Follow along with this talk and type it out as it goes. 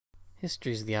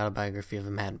History is the autobiography of a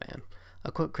madman,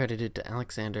 a quote credited to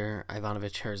Alexander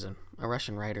Ivanovich Herzen, a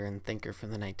Russian writer and thinker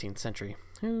from the 19th century,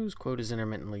 whose quote is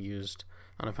intermittently used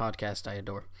on a podcast I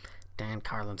adore, Dan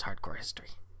Carlin's Hardcore History.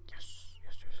 Yes.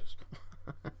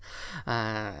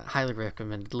 Highly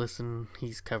recommended listen.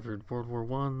 He's covered World War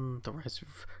I, the rise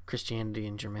of Christianity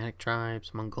in Germanic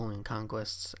tribes, Mongolian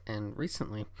conquests, and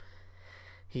recently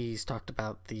he's talked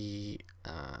about the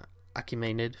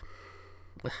Achaemenid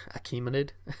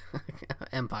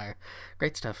Empire.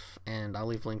 Great stuff, and I'll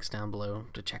leave links down below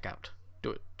to check out.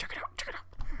 Do it. Check it out.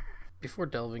 Before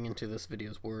delving into this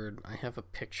video's word, I have a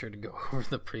picture to go over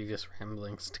the previous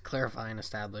ramblings to clarify and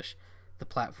establish the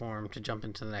platform to jump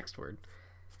into the next word.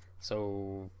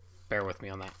 So bear with me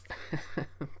on that.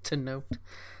 To note,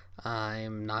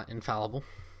 I'm not infallible,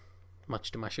 much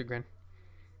to my chagrin.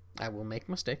 I will make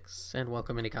mistakes and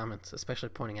welcome any comments, especially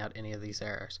pointing out any of these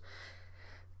errors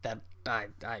that I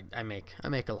make. I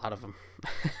make a lot of them.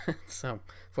 So,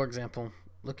 for example,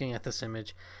 looking at this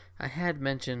image, I had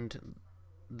mentioned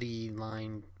the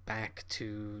line back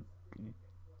to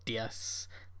Dyeus,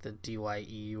 the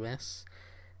Dyeus,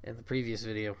 in the previous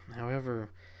video. However,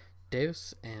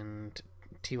 Dyaus and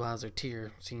Tiwaz or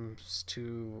Tyr seems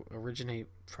to originate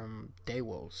from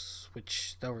Dyeus,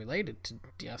 which, though related to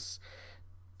Dyaus,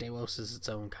 Dyeus is its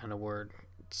own kind of word.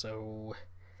 So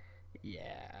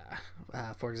yeah,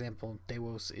 for example,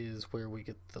 Dyeus is where we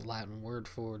get the Latin word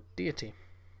for deity,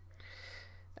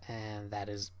 and that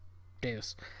is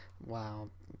Deus, while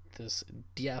this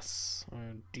Dyaus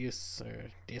or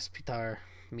Dyaus Pita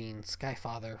means sky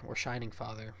father or shining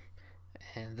father,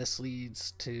 and this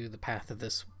leads to the path of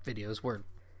this video's word.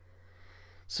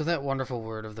 So that wonderful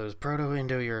word of those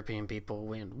Proto-Indo-European people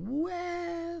went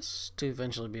west to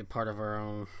eventually be a part of our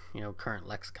own, current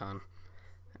lexicon.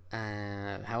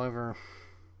 However,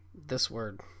 this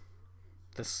word,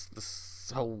 this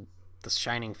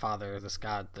shining father, this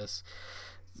god, this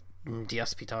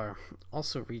Dyaus Pita,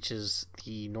 also reaches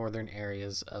the northern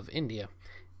areas of India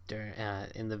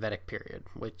in the Vedic period,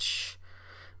 which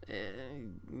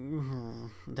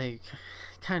they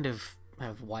kind of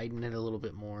have widened it a little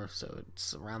bit more, so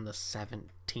it's around the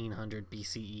 1700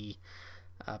 BCE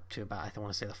up to about, I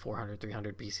want to say, the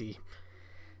 300 BC,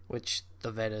 which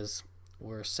the Vedas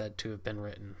were said to have been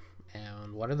written.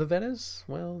 And what are the Vedas?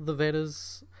 Well, the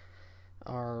Vedas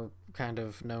are kind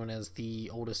of known as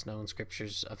the oldest known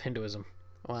scriptures of Hinduism.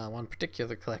 Well, one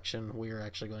particular collection we are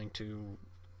actually going to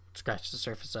scratch the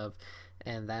surface of,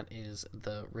 and that is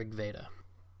the Rig Veda.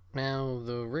 Now,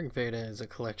 the Rig Veda is a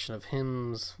collection of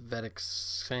hymns, Vedic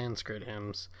Sanskrit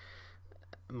hymns,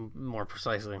 more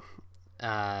precisely,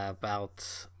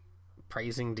 about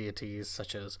praising deities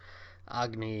such as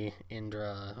Agni,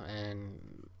 Indra,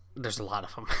 and there's a lot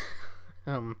of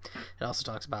them. It also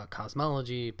talks about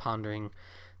cosmology, pondering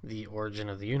the origin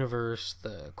of the universe,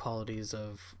 the qualities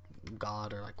of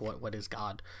God, or like what is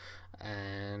God,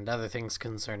 and other things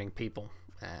concerning people.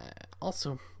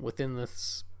 Also, within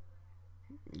this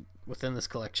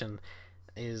collection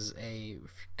is a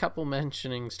couple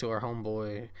mentionings to our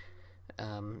homeboy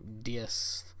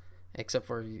Dyaus, except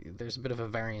for there's a bit of a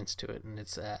variance to it, and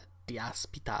it's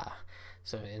Dyaus Pita.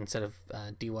 So instead of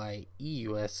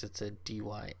Dyeus, it's a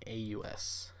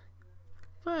Dyaus.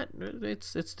 But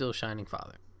it's still Shining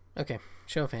Father. Okay,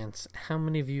 show of hands. How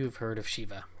many of you have heard of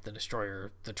Shiva, the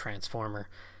Destroyer, the Transformer?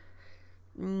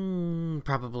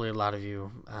 Probably a lot of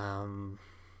you.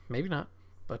 Maybe not,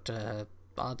 but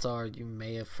odds are you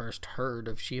may have first heard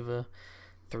of Shiva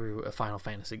through a Final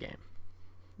Fantasy game.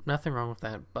 Nothing wrong with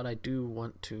that, but I do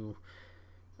want to,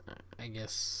 I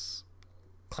guess,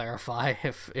 clarify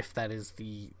if that is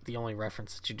the only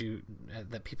reference that you do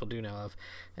that people do know of,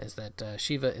 is that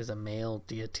Shiva is a male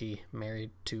deity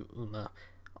married to Uma,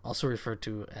 also referred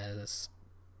to as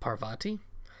Parvati,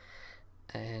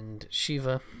 and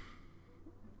Shiva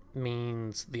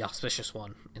means the auspicious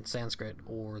one in Sanskrit,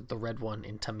 or the red one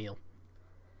in Tamil.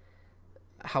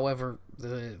 However,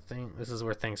 this is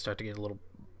where things start to get a little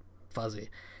fuzzy,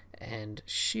 and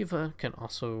Shiva can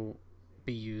also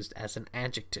be used as an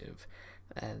adjective,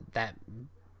 the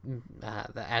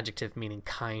adjective meaning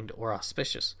kind or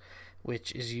auspicious,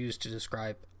 which is used to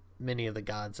describe many of the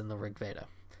gods in the Rig Veda.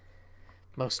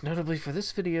 Most notably for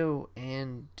this video,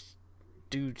 and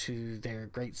due to their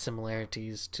great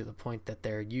similarities to the point that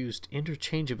they're used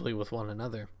interchangeably with one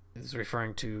another, is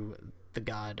referring to the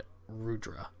god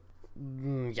Rudra.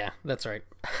 Yeah, that's right.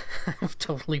 I've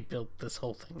totally built this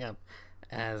whole thing up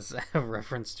as a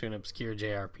reference to an obscure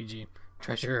JRPG,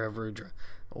 Treasure of Rudra,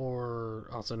 or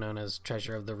also known as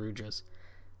Treasure of the Rudras,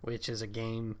 which is a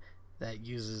game that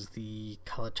uses the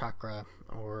Kala Chakra,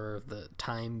 or the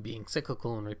time being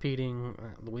cyclical and repeating,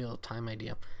 the Wheel of Time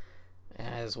idea,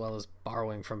 as well as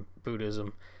borrowing from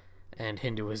Buddhism and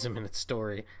Hinduism in its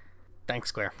story. Thanks,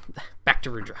 Square. Back to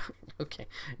Rudra. Okay,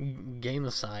 game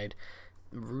aside,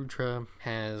 Rudra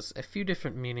has a few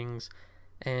different meanings,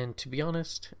 and to be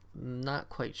honest, not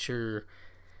quite sure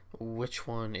which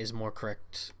one is more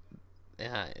correct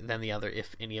than the other,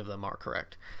 if any of them are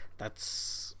correct.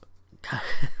 That's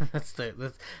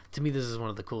to me, this is one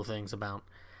of the cool things about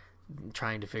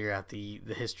trying to figure out the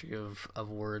history of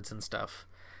words and stuff,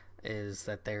 is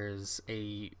that there's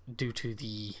due to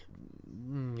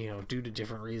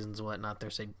different reasons and whatnot,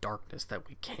 there's a darkness that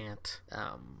we can't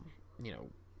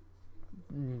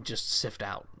just sift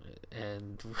out,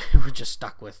 and we're just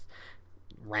stuck with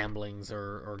ramblings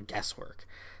or guesswork.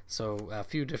 So a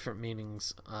few different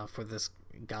meanings for this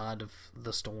god of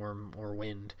the storm or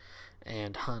wind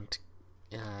and hunt.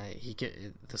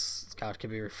 This god can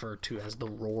be referred to as the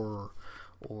roarer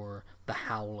or the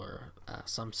howler.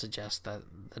 Some suggest that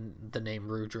the name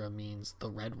Rudra means the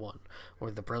red one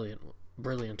or the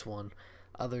brilliant one.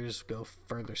 Others go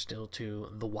further still to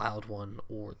the wild one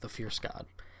or the fierce god.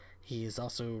 He is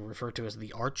also referred to as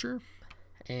the archer,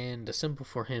 and a symbol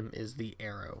for him is the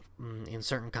arrow. In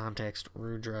certain contexts,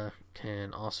 Rudra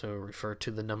can also refer to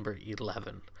the number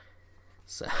 11.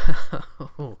 So,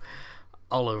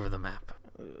 all over the map.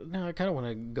 Now, I kind of want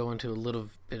to go into a little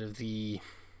bit of the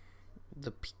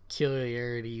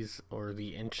peculiarities or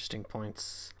the interesting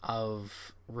points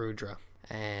of Rudra.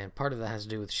 And part of that has to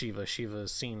do with Shiva. Shiva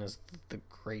is seen as the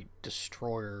great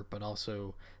destroyer, but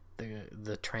also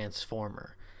the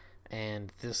transformer.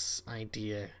 And this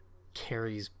idea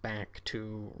carries back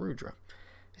to Rudra.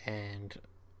 And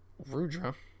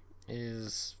Rudra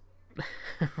is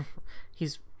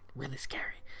he's really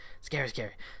scary.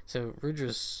 Scary. So Rudra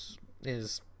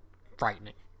is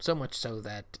frightening. So much so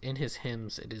that in his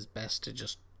hymns it is best to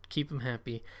just keep him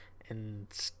happy and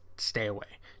stay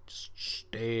away. Just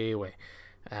stay away.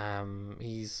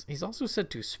 He's also said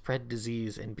to spread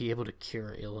disease and be able to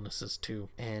cure illnesses too.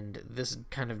 And this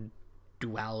kind of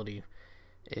duality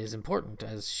is important,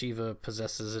 as Shiva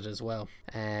possesses it as well.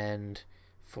 And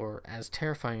for as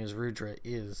terrifying as Rudra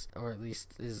is, or at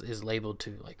least is labeled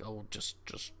to, like, oh, just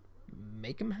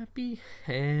make him happy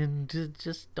and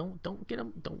just don't get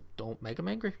him, don't make him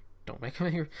angry,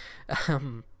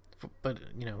 but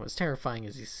as terrifying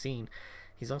as he's seen,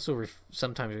 he's also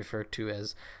sometimes referred to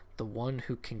as the one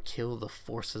who can kill the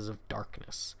forces of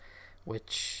darkness,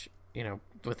 which,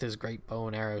 with his great bow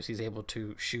and arrows, he's able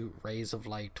to shoot rays of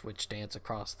light which dance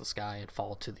across the sky and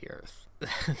fall to the earth.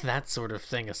 That sort of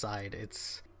thing aside,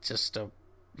 it's just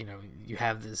you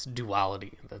have this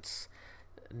duality that's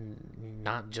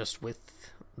not just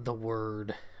with the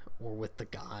word or with the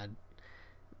god,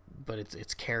 but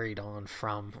it's carried on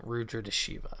from Rudra to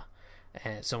Shiva,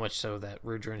 and so much so that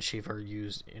Rudra and Shiva are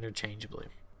used interchangeably.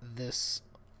 This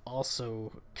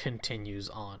also continues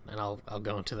on, and I'll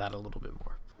go into that a little bit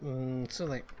more. So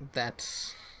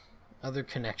that other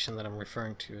connection that I'm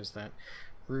referring to is that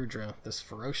Rudra, this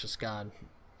ferocious god,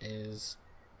 is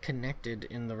connected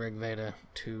in the Rig Veda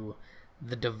to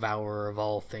the devourer of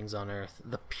all things on earth,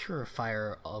 the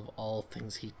purifier of all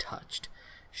things he touched.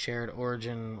 Shared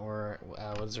origin, or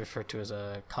what is referred to as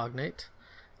a cognate,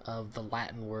 of the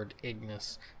Latin word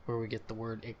ignis, where we get the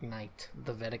word ignite,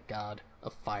 the Vedic god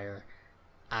of fire,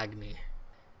 Agni.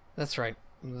 That's right.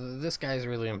 This guy is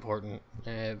really important,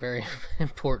 very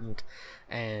important,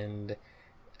 and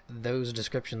those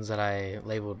descriptions that I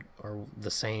labeled are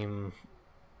the same.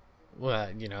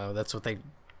 Well, that's what they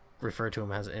refer to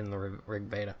him as in the Rig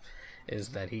Veda, is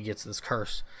that he gets this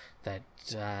curse that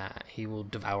he will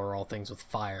devour all things with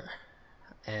fire,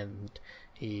 and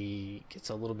he gets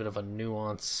a little bit of a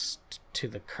nuance to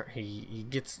the he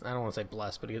gets, I don't want to say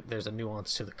blessed, but there's a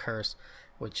nuance to the curse,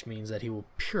 which means that he will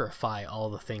purify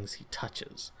all the things he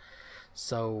touches.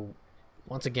 So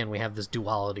once again, we have this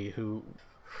duality. Who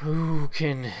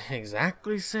can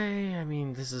exactly say? I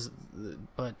mean, this is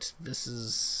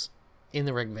in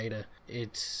the Rig Veda.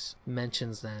 It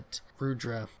mentions that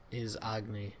Rudra is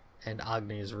Agni and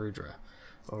Agni is Rudra,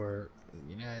 or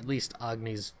at least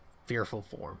Agni's fearful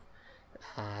form.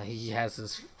 He has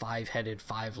this 5-headed,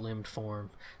 5-limbed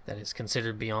form that is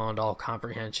considered beyond all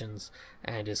comprehensions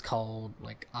and is called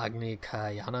like Agni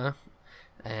Kayana,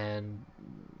 and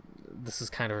this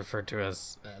is kind of referred to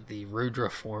as the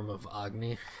Rudra form of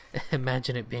Agni.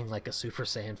 Imagine it being like a Super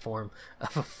Saiyan form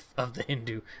of the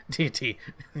Hindu deity,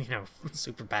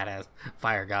 super badass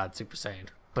fire god Super Saiyan,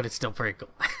 but it's still pretty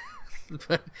cool.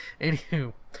 But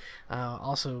anywho,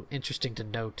 also interesting to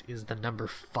note is the number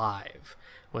 5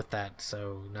 with that.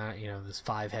 So not, this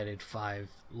 5-headed,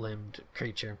 5-limbed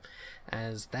creature,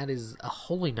 as that is a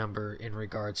holy number in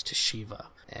regards to Shiva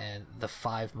and the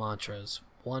 5 mantras,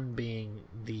 one being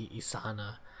the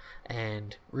Isana,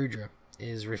 and Rudra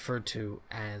is referred to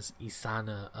as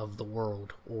Isana of the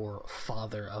world, or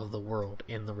father of the world,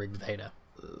 in the Rig Veda.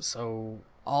 So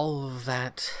all of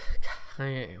that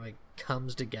kind of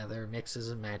comes together, mixes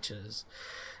and matches,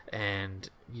 and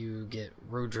you get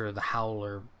Rudra the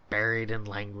Howler, buried in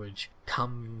language,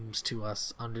 comes to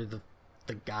us under the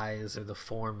guise or the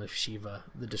form of Shiva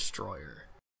the Destroyer.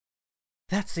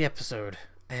 That's the episode,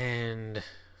 and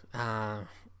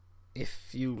if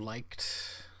you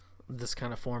liked this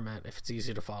kind of format, if it's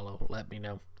easy to follow, let me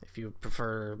know. If you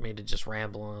prefer me to just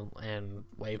ramble and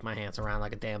wave my hands around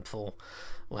like a damn fool,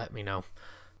 let me know.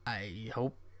 I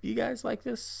hope you guys like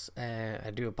this. I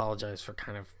do apologize for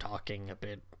kind of talking a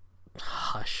bit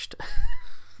hushed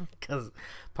because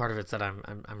part of it's that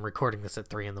I'm recording this at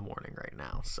 3 in the morning right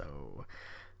now, so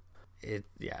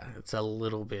it's a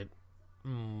little bit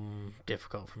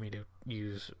difficult for me to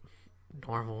use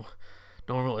normal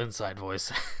inside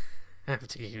voice. I have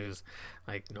to use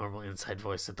normal inside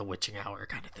voice at the witching hour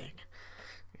kind of thing,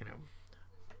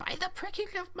 by the pricking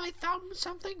of my thumb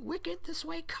something wicked this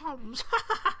way comes.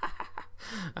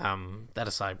 That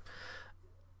aside,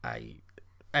 I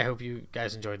hope you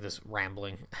guys enjoyed this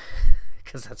rambling,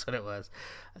 because that's what it was.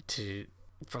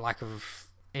 For lack of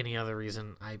any other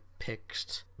reason, I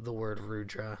picked the word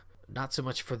Rudra, not so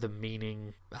much for the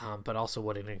meaning, but also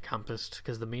what it encompassed,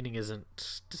 because the meaning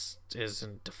isn't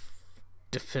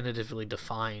definitively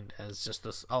defined as just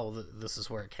this, this is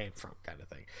where it came from kind of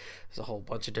thing. There's a whole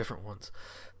bunch of different ones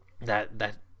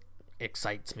that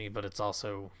excites me, but it's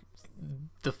also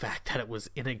the fact that it was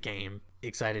in a game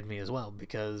excited me as well,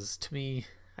 because to me,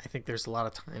 I think there's a lot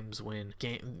of times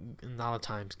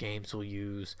games will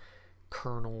use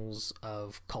kernels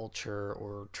of culture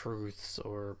or truths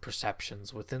or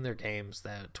perceptions within their games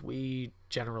that we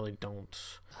generally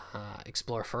don't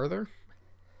explore further.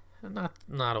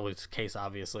 Not always the case,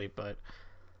 obviously, but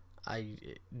I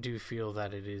do feel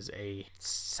that it is a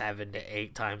 7 to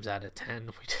 8 times out of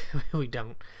 10 we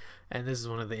don't. And this is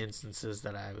one of the instances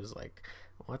that I was like,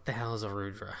 what the hell is a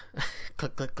Rudra?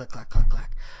 Click, click, click, click, click, click.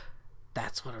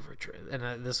 That's what a Rudra is.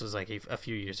 And this was a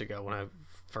few years ago when I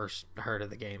first heard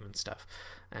of the game and stuff.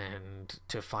 And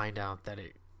to find out that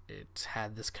it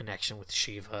had this connection with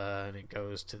Shiva, and it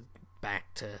goes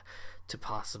back to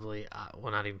possibly,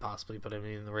 well, not even possibly, but I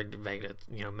mean the Rig Veda,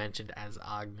 mentioned as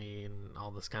Agni and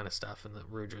all this kind of stuff, and the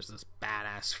Rudra's this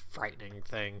badass, frightening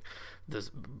thing,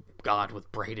 this god with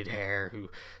braided hair who,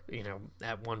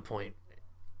 at one point,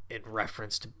 in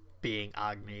reference to being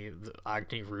Agni, the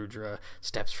Agni Rudra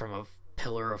steps from a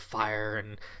pillar of fire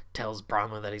and tells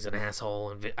Brahma that he's an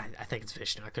asshole, and I think it's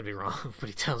Vishnu, I could be wrong, but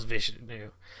he tells Vishnu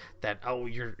that,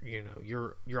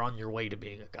 you're on your way to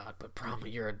being a god, but Brahma,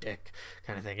 you're a dick,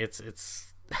 kind of thing. It's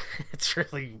it's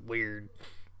really weird,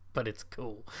 but it's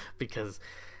cool because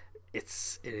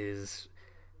it's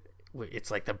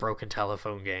like the broken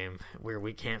telephone game where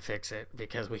we can't fix it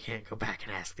because we can't go back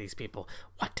and ask these people,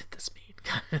 what did this mean,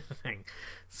 kind of thing.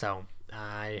 So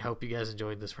I hope you guys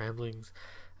enjoyed this ramblings.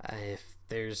 If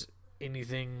there's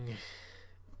anything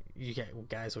you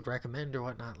guys would recommend or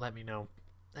whatnot, let me know,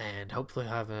 and hopefully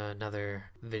I'll have another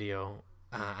video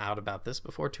out about this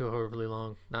before too horribly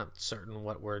long. Not certain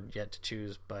what word yet to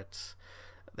choose, but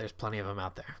there's plenty of them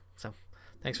out there. So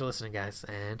thanks for listening, guys,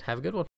 and have a good one.